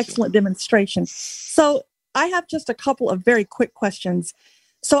was an excellent demonstration. So I have just a couple of very quick questions.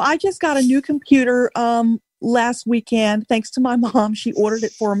 So I just got a new computer last weekend, thanks to my mom. She ordered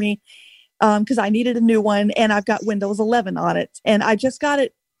it for me because I needed a new one, and I've got Windows 11 on it. And I just got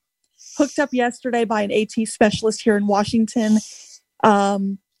it hooked up yesterday by an AT specialist here in Washington.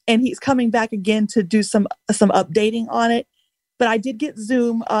 And he's coming back again to do some updating on it. But I did get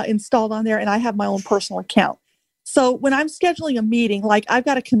Zoom installed on there, and I have my own personal account. So when I'm scheduling a meeting, like I've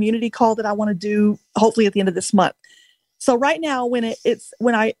got a community call that I want to do hopefully at the end of this month. So right now when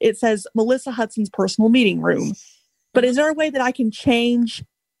it says Melissa Hudson's personal meeting room, but is there a way that I can change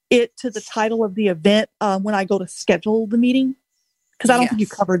it to the title of the event when I go to schedule the meeting? Because I don't think you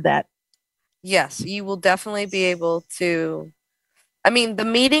covered that. Yes, you will definitely be able to. I mean, the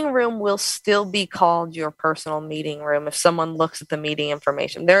meeting room will still be called your personal meeting room if someone looks at the meeting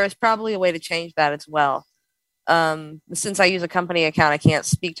information. There is probably a way to change that as well. Since I use a company account, I can't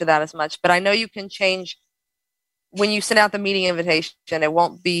speak to that as much, but I know you can change when you send out the meeting invitation. It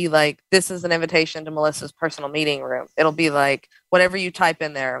won't be like, this is an invitation to Melissa's personal meeting room. It'll be like whatever you type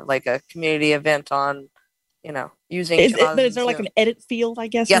in there, like a community event on, using. Is there like an edit field, I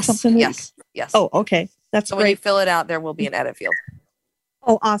guess? Yes. Or something? Yes. Oh, okay. That's so great. When you fill it out, there will be an edit field.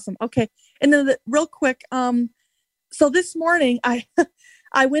 Oh, awesome. Okay. And then real quick. So this morning I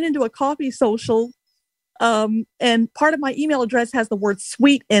went into a coffee social, and part of my email address has the word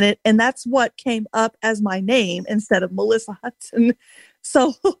sweet in it. And that's what came up as my name instead of Melissa Hudson.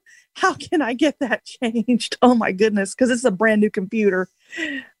 So how can I get that changed? Oh my goodness. Cause it's a brand new computer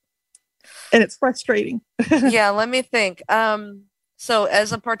and it's frustrating. Yeah. Let me think. So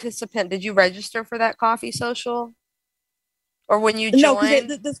as a participant, did you register for that coffee social? Or when you joined?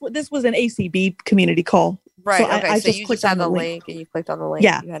 No, this was an ACB community call. Right. So okay. I so just you clicked just had on the link and you clicked on the link.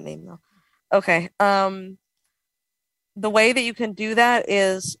 Yeah. You had an email. Okay. The way that you can do that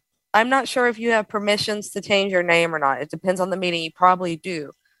is, I'm not sure if you have permissions to change your name or not. It depends on the meeting. You probably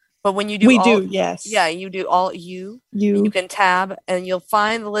do. But when you do, yes. Yeah, you do all you can tab and you'll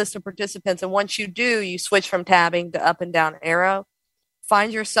find the list of participants. And once you do, you switch from tabbing to up and down arrow.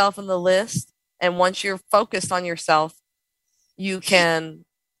 Find yourself in the list. And once you're focused on yourself, you can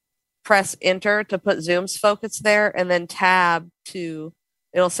press enter to put Zoom's focus there, and then tab to,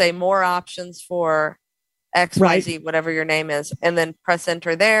 it'll say more options for XYZ, whatever your name is, and then press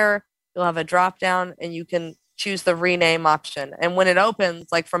enter there. You'll have a drop down and you can choose the rename option. And when it opens,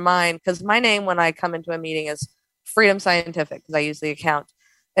 like for mine, because my name when I come into a meeting is Freedom Scientific because I use the account.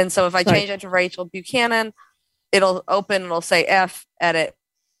 And so if I change it to Rachel Buchanan, it'll open, it'll say F edit.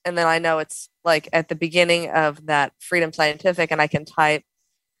 And then I know it's like at the beginning of that Freedom Scientific and I can type,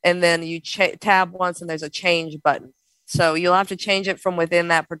 and then you tab once and there's a change button. So you'll have to change it from within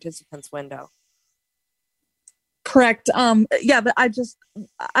that participant's window. Correct. Yeah, but I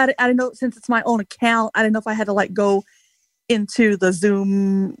don't know, since it's my own account, I don't know if I had to go into the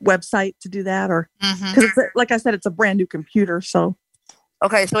Zoom website to do that, or because like I said, it's a brand new computer. So.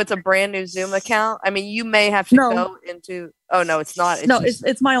 Okay, so it's a brand new Zoom account. I mean, you may have to go into. Oh no, it's not.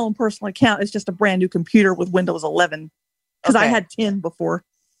 It's my own personal account. It's just a brand new computer with Windows 11 because I had 10 before.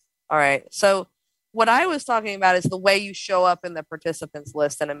 All right. So what I was talking about is the way you show up in the participants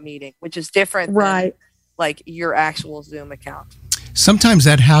list in a meeting, which is different than like your actual Zoom account. Sometimes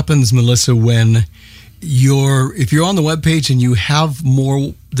that happens, Melissa, when if you're on the webpage and you have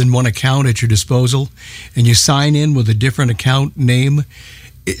more than one account at your disposal and you sign in with a different account name,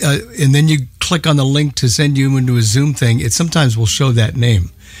 and then you click on the link to send you into a Zoom thing, it sometimes will show that name.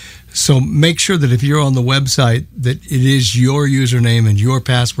 So make sure that if you're on the website that it is your username and your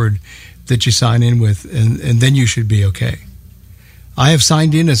password that you sign in with, and then you should be okay. I have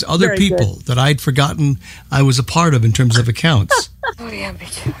signed in as other people that I'd forgotten I was a part of in terms of accounts. Oh, yeah, me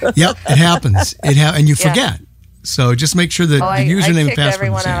too. Yep, it happens. And you forget. So just make sure that the username and password is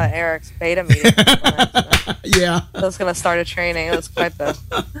everyone out of Eric's beta meeting. Yeah. I was going to start a training. It was quite the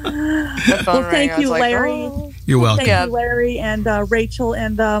phone Well, thank you, Larry. You're welcome. Thank you, Larry and Rachel,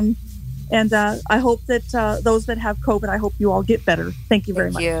 and I hope that those that have COVID, I hope you all get better. Thank you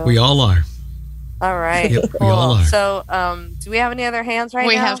very much. We all are. All right. Yep, cool. we all are. So, do we have any other hands right now?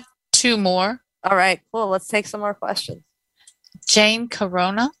 We have 2 more. All right, cool. Let's take some more questions. Jane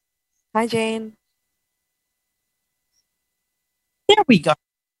Corona. Hi, Jane. There we go.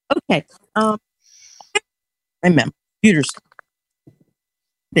 Okay. Remember, computers.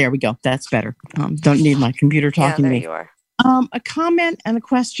 There we go. That's better. Don't need my computer talking to me. There you are. A comment and a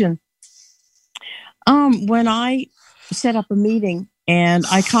question. When I set up a meeting and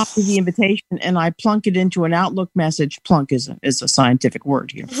I copy the invitation and I plunk it into an Outlook message, plunk is a scientific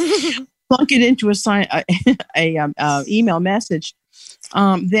word here. Plunk it into a email message.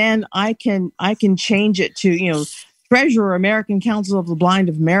 Then I can change it to, Treasurer, American Council of the Blind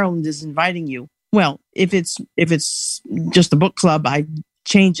of Maryland is inviting you. Well, if it's just a book club, I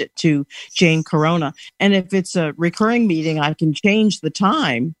change it to Jane Corona. And if it's a recurring meeting, I can change the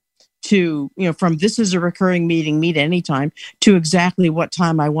time to, from this is a recurring meeting, meet anytime, to exactly what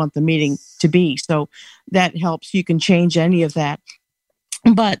time I want the meeting to be. So that helps. You can change any of that.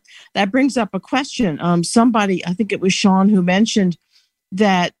 But that brings up a question. Somebody, I think it was Sean, who mentioned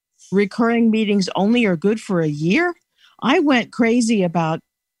that recurring meetings only are good for a year. I went crazy about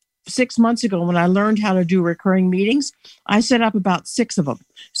 6 months ago when I learned how to do recurring meetings. I set up about 6 of them.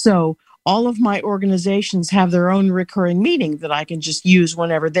 So all of my organizations have their own recurring meeting that I can just use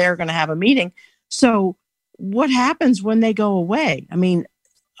whenever they're going to have a meeting. So what happens when they go away? I mean,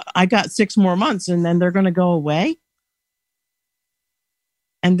 I got 6 more months and then they're going to go away.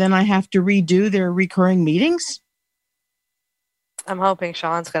 And then I have to redo their recurring meetings. I'm hoping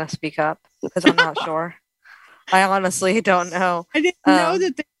Sean's going to speak up because I'm not sure. I honestly don't know. I didn't know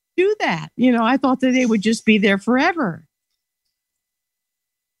that they do that. I thought that they would just be there forever.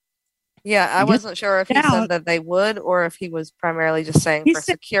 Yeah, I wasn't sure if he said that they would or if he was primarily just saying for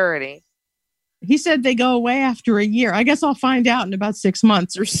security. He said they go away after a year. I guess I'll find out in about 6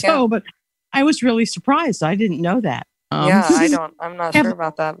 months or so, but I was really surprised. I didn't know that. I'm not sure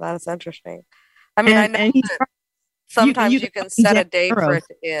about that. That's interesting. I mean, I know that sometimes you can set a date for it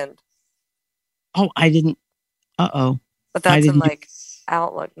to end. Oh, I didn't. But that's in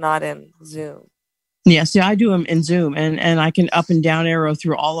Outlook, not in Zoom. Yeah, see, I do them in Zoom, and I can up and down arrow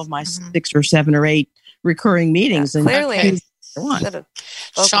through all of my 6 or 7 or 8 recurring meetings. And clearly,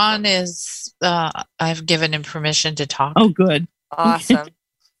 Sean is. I've given him permission to talk. Oh, good, awesome.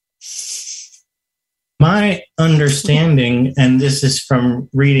 My understanding, and this is from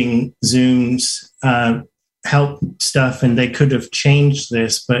reading Zoom's help stuff, and they could have changed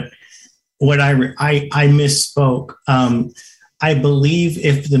this, but what I misspoke. I believe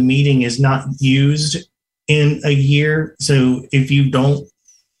if the meeting is not used in a year, so if you don't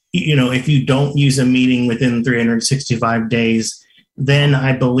use a meeting within 365 days, then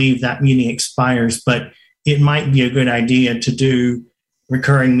I believe that meeting expires. But it might be a good idea to do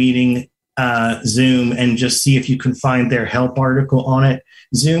recurring meeting Zoom and just see if you can find their help article on it.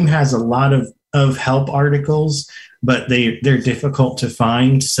 Zoom has a lot of help articles, but they're difficult to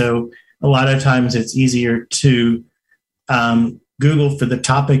find. So a lot of times it's easier to Google for the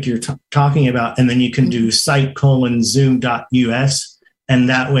topic you're talking about, and then you can do site:/zoom.us, and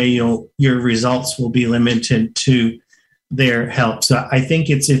that way your results will be limited to their help. So I think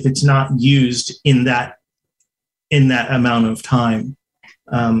if it's not used in that amount of time.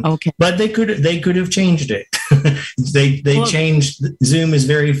 Okay. But they could have changed it. they changed. Zoom is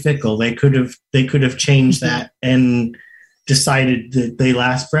very fickle. They could have changed that and decided that they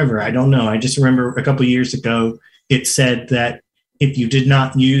last forever. I don't know. I just remember a couple of years ago it said that if you did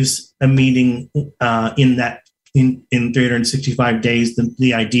not use a meeting in 365 days,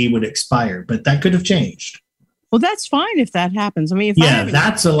 the ID would expire. But that could have changed. Well, that's fine if that happens. I mean,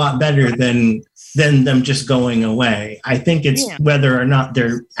 that's a lot better than them just going away. I think it's whether or not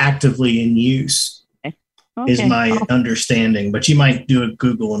they're actively in use is my understanding. But you might do a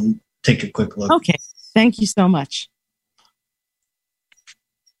Google and take a quick look. Okay. Thank you so much.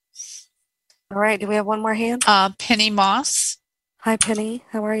 All right. Do we have one more hand? Penny Moss. Hi, Penny.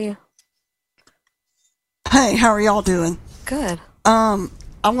 How are you? Hey, how are y'all doing? Good.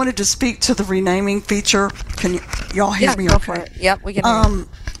 I wanted to speak to the renaming feature. Can y'all hear me go okay? for it. Yep, we can hear you.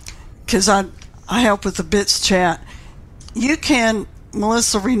 Because I help with the Bits chat. You can,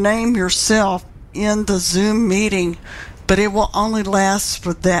 Melissa, rename yourself in the Zoom meeting, but it will only last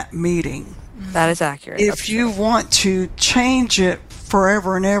for that meeting. That is accurate. If you want to change it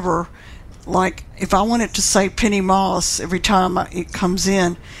forever and ever, like if I wanted to say Penny Moss every time it comes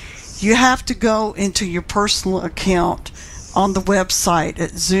in, you have to go into your personal account on the website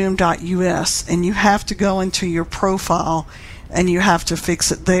at zoom.us, and you have to go into your profile and you have to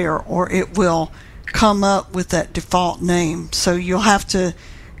fix it there, or it will come up with that default name. So you'll have to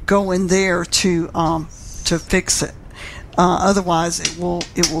go in there to fix it. Otherwise, it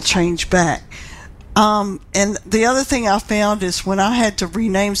will change back. And the other thing I found is when I had to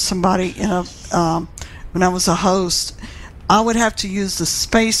rename somebody when I was a host, I would have to use the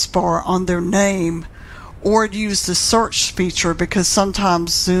space bar on their name or use the search feature, because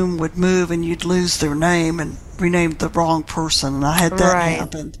sometimes Zoom would move and you'd lose their name and rename the wrong person. And I had that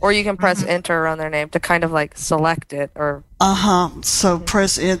happen. Or you can press enter on their name to kind of like select it or. So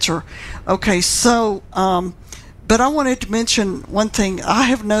press enter. Okay. So, but I wanted to mention one thing I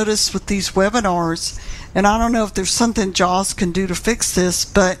have noticed with these webinars, and I don't know if there's something JAWS can do to fix this,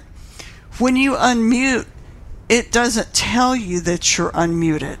 but when you unmute, it doesn't tell you that you're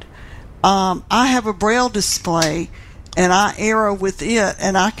unmuted. I have a Braille display, and I arrow with it,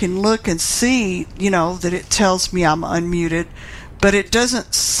 and I can look and see, that it tells me I'm unmuted, but it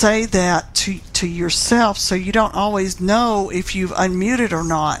doesn't say that to yourself, so you don't always know if you've unmuted or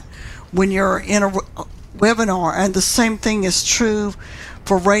not when you're in a webinar. And the same thing is true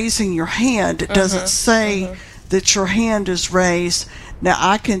for raising your hand. It doesn't say that your hand is raised. Now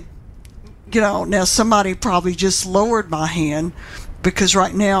I can, now somebody probably just lowered my hand because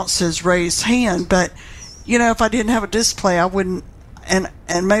right now it says raised hand, but if I didn't have a display, I wouldn't, and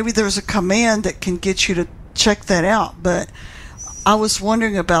maybe there's a command that can get you to check that out, but I was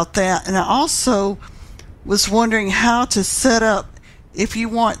wondering about that. And I also was wondering how to set up, if you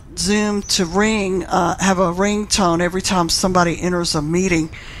want Zoom to ring, have a ringtone every time somebody enters a meeting,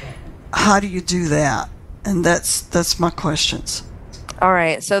 how do you do that? And that's my questions. All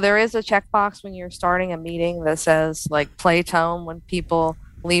right. So there is a checkbox when you're starting a meeting that says like play tone when people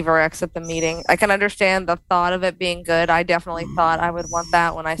leave or exit the meeting. I can understand the thought of it being good. I definitely thought I would want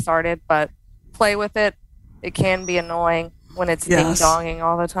that when I started, but play with it. It can be annoying when it's ding-donging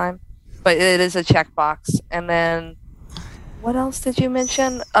all the time, but it is a checkbox. And then what else did you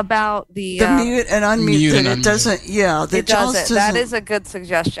mention about the mute and unmute? It doesn't. Yeah, it doesn't. That is a good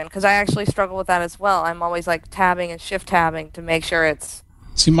suggestion because I actually struggle with that as well. I'm always like tabbing and shift tabbing to make sure it's.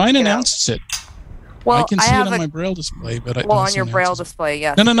 See, mine announces it. Well, I can see it on my Braille display, but it on your Braille display,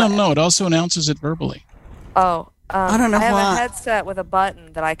 yes. No. It also announces it verbally. Oh, I don't know why. I have a headset with a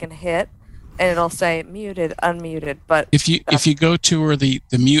button that I can hit, and it'll say muted, unmuted. But if you go to where the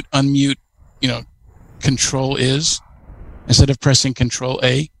mute unmute, control is, instead of pressing Control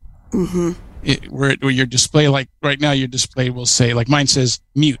A, where your display, like right now, your display will say, like mine says,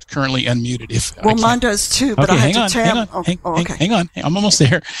 mute, currently unmuted. Mine does too, but okay, I have to tab. Hang on, I'm almost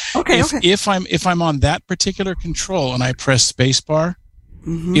there. Okay, If I'm on that particular control and I press spacebar,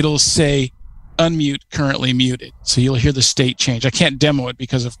 it'll say unmute, currently muted. So you'll hear the state change. I can't demo it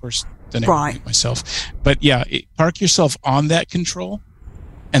because, of course, then I can mute myself. But yeah, park yourself on that control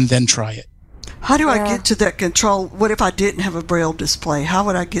and then try it. How do I get to that control? What if I didn't have a Braille display? How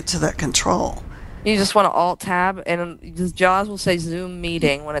would I get to that control? You just want to Alt-Tab, and JAWS will say Zoom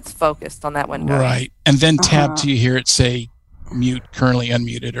meeting when it's focused on that window. Right. And then tab till you hear it say mute, currently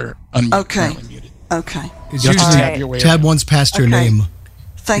unmuted, or unmute, currently muted. Okay. It's usually tab once past your name.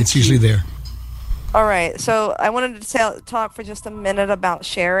 It's usually there. All right. So I wanted to talk for just a minute about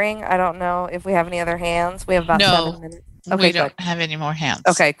sharing. I don't know if we have any other hands. We have about 7 minutes. Okay, we don't have any more hands.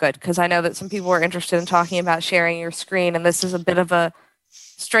 Okay, good. Because I know that some people are interested in talking about sharing your screen, and this is a bit of a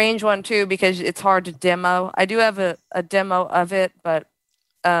strange one too because it's hard to demo. I do have a demo of it, but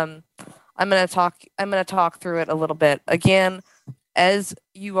I'm gonna talk through it a little bit. Again, it's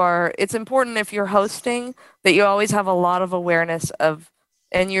important if you're hosting that you always have a lot of awareness of,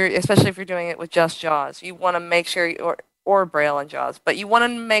 and especially if you're doing it with just JAWS, you want to make sure or Braille and JAWS, but you want to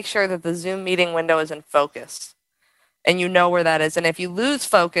make sure that the Zoom meeting window is in focus. And you know where that is. And if you lose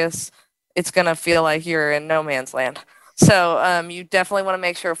focus, it's going to feel like you're in no man's land. So you definitely want to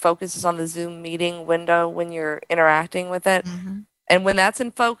make sure focus is on the Zoom meeting window when you're interacting with it. And when that's in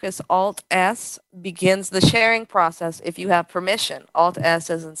focus, Alt-S begins the sharing process if you have permission.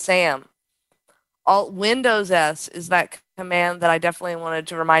 Alt-S as in Sam. Alt Windows S is that command that I definitely wanted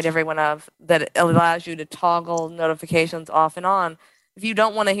to remind everyone of, that it allows you to toggle notifications off and on. If you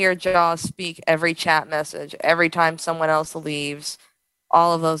don't want to hear JAWS speak every chat message, every time someone else leaves,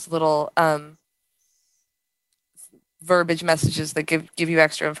 all of those little verbiage messages that give you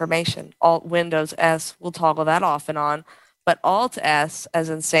extra information, Alt Windows S will toggle that off and on. But Alt S, as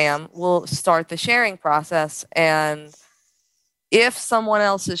in Sam, will start the sharing process. And if someone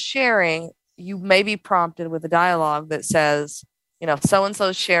else is sharing, you may be prompted with a dialogue that says,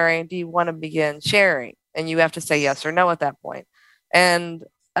 so-and-so's sharing, do you want to begin sharing? And you have to say yes or no at that point. And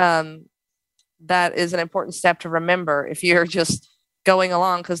that is an important step to remember if you're just going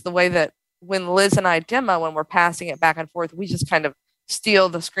along, because the way that when Liz and I demo, when we're passing it back and forth, we just kind of steal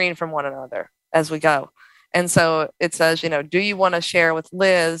the screen from one another as we go. And so it says, do you want to share with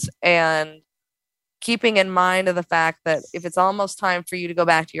Liz? And keeping in mind of the fact that if it's almost time for you to go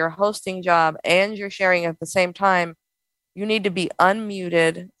back to your hosting job and you're sharing at the same time, you need to be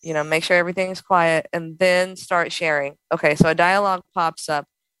unmuted, make sure everything's quiet, and then start sharing. Okay, so a dialogue pops up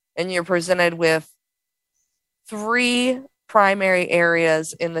and you're presented with 3 primary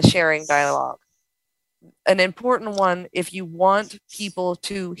areas in the sharing dialogue. An important one, if you want people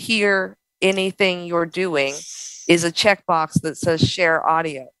to hear anything you're doing, is a checkbox that says share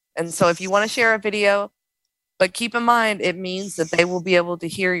audio. And so if you want to share a video, but keep in mind, it means that they will be able to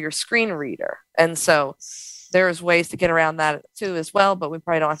hear your screen reader. And so there's ways to get around that too as well, but we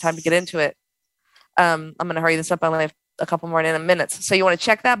probably don't have time to get into it. I'm going to hurry this up. I only have a couple more minutes. So you want to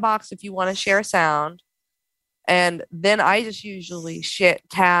check that box if you want to share sound. And then I just usually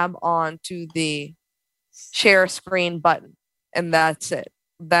tab on to the share screen button, and that's it.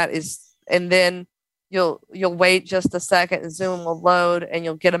 And then you'll wait just a second, and Zoom will load, and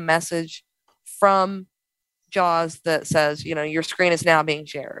you'll get a message from JAWS that says, your screen is now being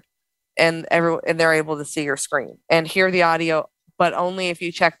shared, and they're able to see your screen and hear the audio, but only if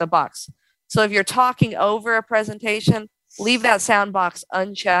you check the box. So if you're talking over a presentation, leave that sound box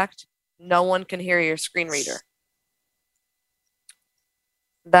unchecked. No one can hear your screen reader.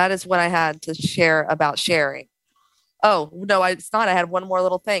 That is what I had to share about sharing. Oh, no, it's not. I had one more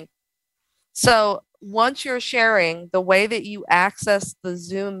little thing. So once you're sharing, the way that you access the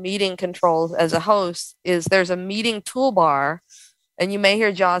Zoom meeting controls as a host is there's a meeting toolbar, and you may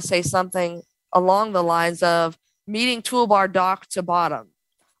hear JAWS say something along the lines of meeting toolbar dock to bottom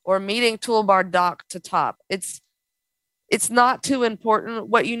or meeting toolbar dock to top. It's not too important.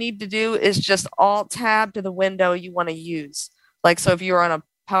 What you need to do is just Alt-Tab to the window you want to use. Like, so if you're on a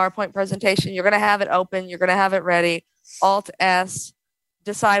PowerPoint presentation, you're going to have it open, you're going to have it ready. Alt-S,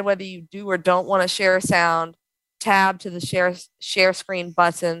 decide whether you do or don't want to share sound, tab to the share screen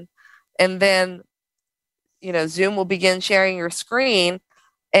button, and then Zoom will begin sharing your screen,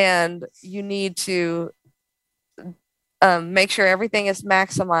 and you need to make sure everything is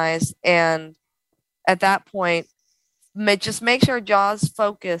maximized, and at that point just make sure JAWS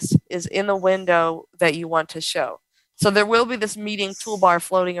focus is in the window that you want to show. So there will be this meeting toolbar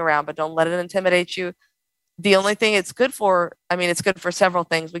floating around, but don't let it intimidate you. The only thing it's good for, it's good for several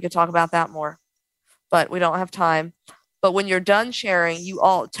things. We could talk about that more, but we don't have time. But when you're done sharing, you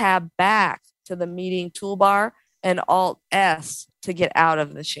Alt-Tab back to the meeting toolbar and Alt-S to get out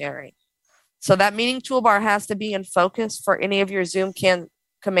of the sharing. So that meeting toolbar has to be in focus for any of your Zoom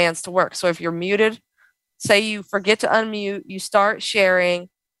commands to work. So if you're muted, say you forget to unmute, you start sharing,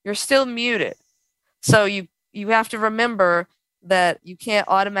 you're still muted. So you have to remember that you can't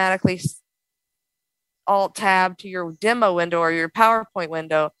automatically Alt-Tab to your demo window or your PowerPoint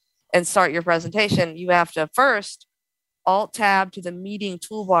window and start your presentation. You have to first Alt-Tab to the meeting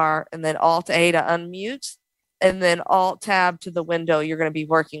toolbar and then Alt-A to unmute, and then Alt-Tab to the window you're going to be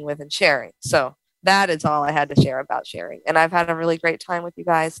working with and sharing. So that is all I had to share about sharing. And I've had a really great time with you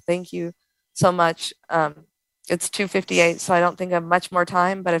guys. Thank you so much. It's 2:58, so I don't think I have much more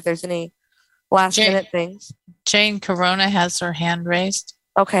time, but if there's any last minute things. Jane Corona has her hand raised.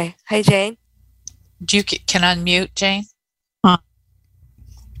 Okay. Hey, Jane. Can unmute, Jane?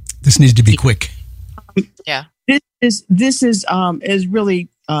 This needs to be quick. Yeah. This is really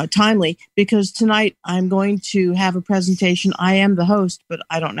timely because tonight I'm going to have a presentation. I am the host, but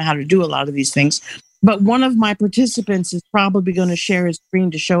I don't know how to do a lot of these things. But one of my participants is probably going to share his screen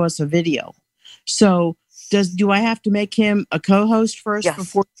to show us a video. So do I have to make him a co-host first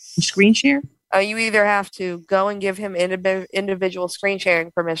before screen share? You either have to go and give him individual screen sharing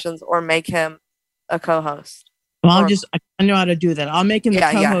permissions or make him a co-host. Well, I know how to do that. I'll make him the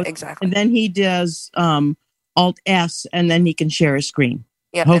co-host. Yeah, exactly. And then he does Alt-S, and then he can share his screen.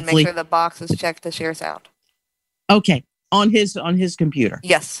 Yeah, and make sure the box is checked to share sound. Okay, on his computer.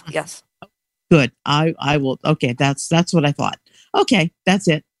 Yes. Good. I will. Okay. That's what I thought. Okay. That's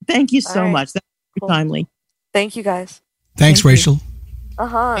it. Thank you so much. That's Cool. timely. Thank you guys. Thanks, Thank you. Rachel.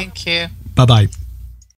 Uh-huh. Thank you. Bye-bye.